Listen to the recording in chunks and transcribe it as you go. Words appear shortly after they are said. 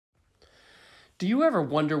Do you ever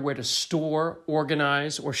wonder where to store,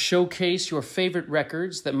 organize, or showcase your favorite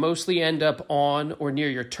records that mostly end up on or near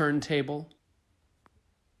your turntable?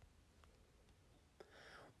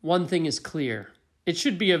 One thing is clear. It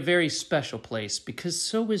should be a very special place because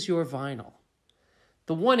so is your vinyl.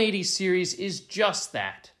 The 180 series is just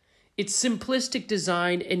that. Its simplistic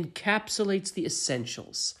design encapsulates the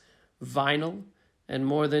essentials: vinyl and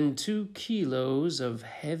more than 2 kilos of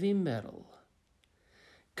heavy metal.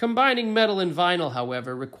 Combining metal and vinyl,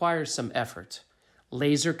 however, requires some effort.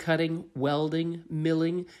 Laser cutting, welding,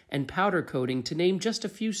 milling, and powder coating, to name just a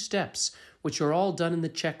few steps, which are all done in the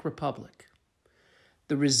Czech Republic.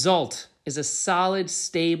 The result is a solid,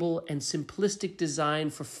 stable, and simplistic design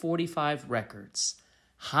for 45 records,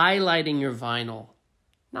 highlighting your vinyl,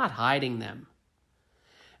 not hiding them.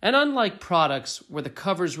 And unlike products where the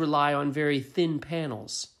covers rely on very thin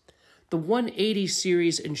panels, the 180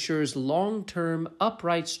 series ensures long-term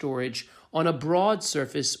upright storage on a broad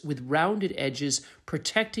surface with rounded edges,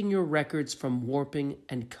 protecting your records from warping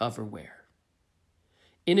and cover wear.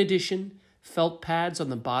 In addition, felt pads on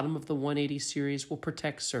the bottom of the 180 series will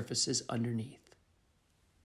protect surfaces underneath.